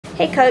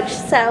Hey Coach,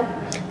 so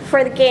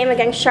before the game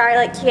against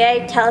Charlotte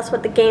today, tell us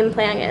what the game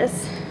plan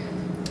is.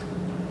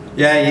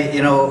 Yeah,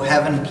 you know,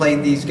 having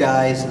played these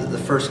guys the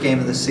first game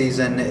of the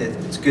season,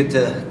 it's good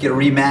to get a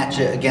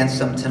rematch against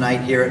them tonight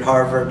here at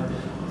Harvard.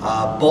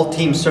 Both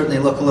teams certainly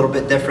look a little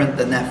bit different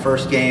than that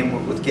first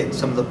game with getting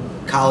some of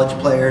the college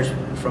players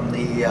from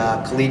the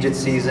collegiate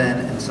season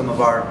and some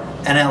of our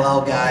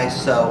NLL guys.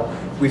 So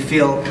we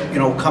feel, you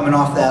know, coming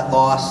off that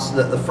loss,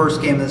 the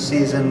first game of the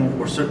season,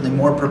 we're certainly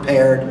more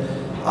prepared.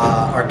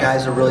 Our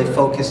guys are really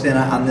focused in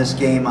on this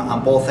game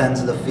on both ends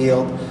of the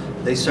field.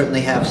 They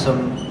certainly have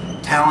some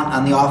talent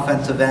on the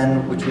offensive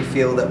end, which we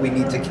feel that we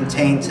need to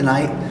contain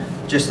tonight,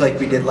 just like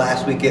we did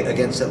last week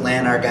against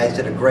Atlanta. Our guys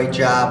did a great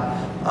job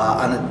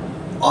on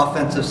the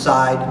offensive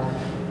side.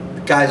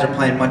 The guys are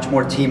playing much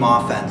more team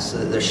offense.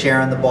 They're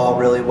sharing the ball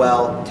really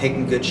well,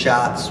 taking good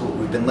shots.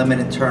 We've been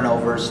limiting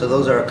turnovers, so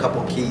those are a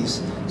couple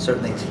keys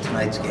certainly to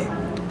tonight's game.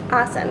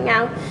 Awesome.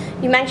 Now,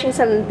 you mentioned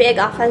some big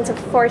offensive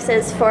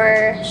forces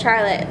for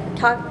Charlotte.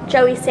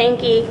 Joey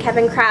Sankey,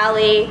 Kevin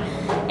Crowley,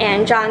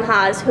 and John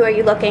Haas. Who are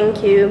you looking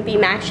to be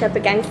matched up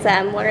against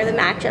them? What are the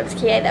matchups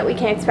today that we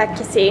can expect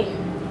to see?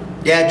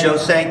 Yeah, Joe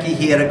Sankey,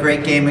 he had a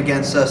great game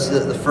against us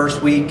the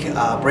first week.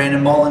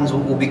 Brandon Mullins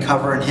will be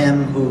covering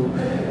him, who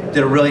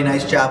did a really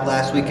nice job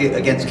last week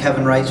against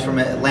Kevin Rice from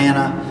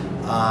Atlanta.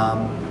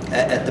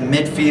 At the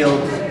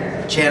midfield,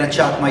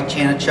 Mike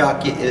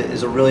Chanachuk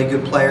is a really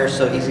good player,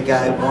 so he's a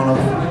guy, one of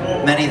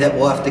many that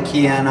we'll have to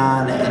key in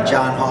on, and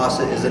John Haas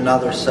is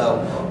another.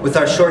 So with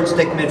our short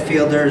stick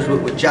midfielders,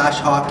 with Josh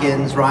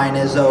Hawkins, Ryan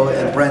Izzo,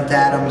 and Brent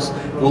Adams,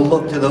 we'll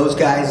look to those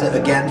guys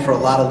again for a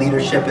lot of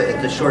leadership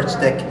at the short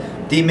stick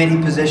D-mini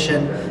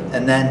position.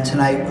 And then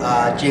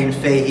tonight, James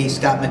Fahey,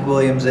 Scott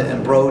McWilliams,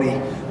 and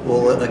Brody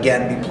will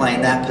again be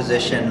playing that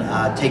position,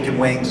 taking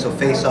wings, so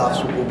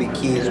face-offs will be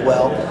key as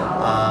well.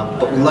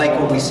 But we like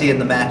what we see in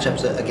the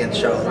matchups against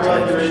Charlotte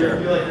tonight for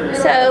sure.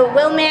 So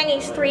Will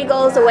Manning's 3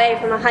 goals away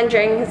from 100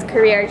 in his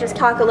career. Just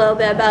talk a little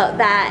bit about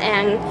that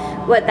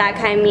and what that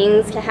kind of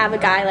means to have a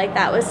guy like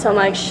that with so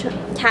much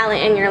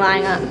talent in your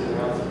lineup.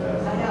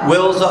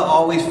 Will's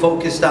always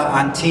focused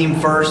on team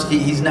first.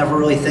 He's never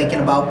really thinking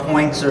about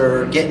points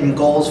or getting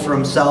goals for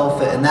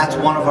himself, and that's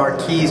one of our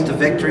keys to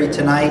victory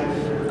tonight.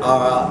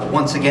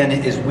 Once again,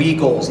 it is we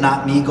goals,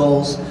 not me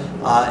goals.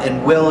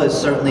 And Will is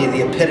certainly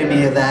the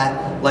epitome of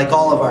that, like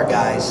all of our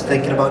guys,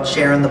 thinking about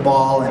sharing the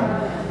ball.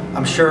 And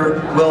I'm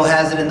sure Will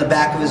has it in the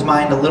back of his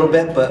mind a little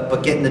bit,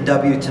 but getting the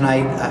W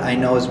tonight, I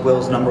know is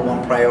Will's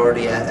 #1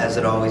 priority, as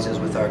it always is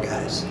with our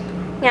guys.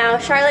 Now,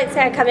 Charlotte's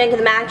going to come into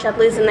the matchup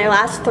losing their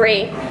last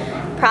 3.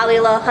 Probably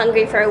a little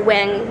hungry for a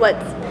win.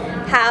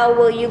 How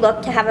will you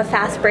look to have a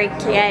fast break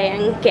today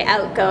and get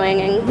outgoing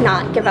and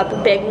not give up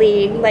a big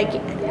lead like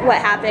what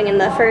happened in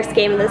the first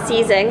game of the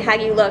season? How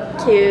do you look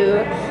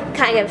to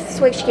kind of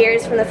switch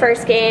gears from the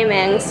first game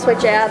and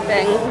switch it up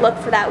and look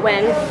for that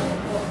win?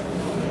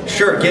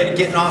 Sure,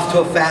 getting off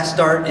to a fast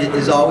start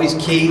is always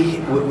key.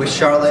 With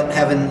Charlotte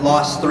having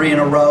lost 3 in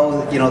a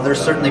row, you know, they're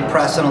certainly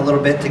pressing a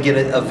little bit to get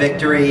a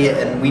victory,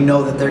 and we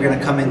know that they're going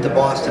to come into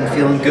Boston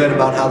feeling good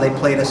about how they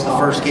played us the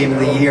first game of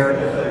the year.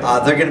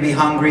 They're going to be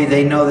hungry.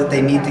 They know that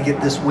they need to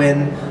get this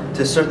win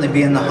to certainly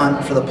be in the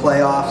hunt for the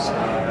playoffs.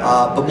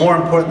 But more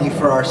importantly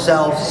for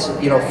ourselves,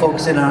 you know,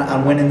 focusing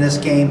on winning this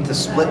game to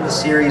split the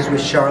series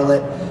with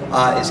Charlotte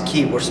is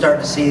key. We're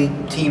starting to see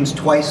teams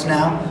twice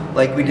now,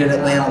 like we did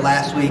Atlanta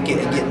last week, and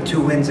getting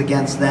 2 wins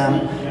against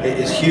them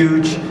is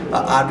huge.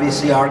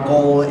 Obviously our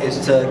goal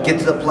is to get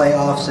to the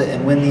playoffs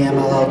and win the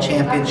MLL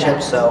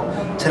championship, so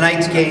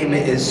tonight's game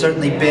is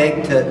certainly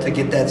big to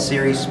get that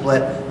series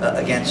split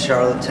against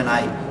Charlotte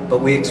tonight. But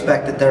we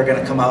expect that they're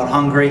going to come out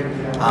hungry.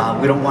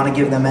 We don't want to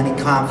give them any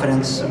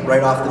confidence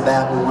right off the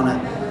bat. We want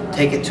to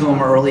take it to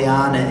them early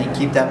on and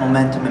keep that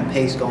momentum and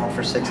pace going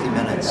for 60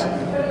 minutes.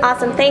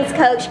 Awesome. Thanks,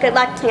 Coach. Good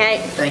luck tonight.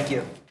 Thank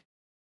you.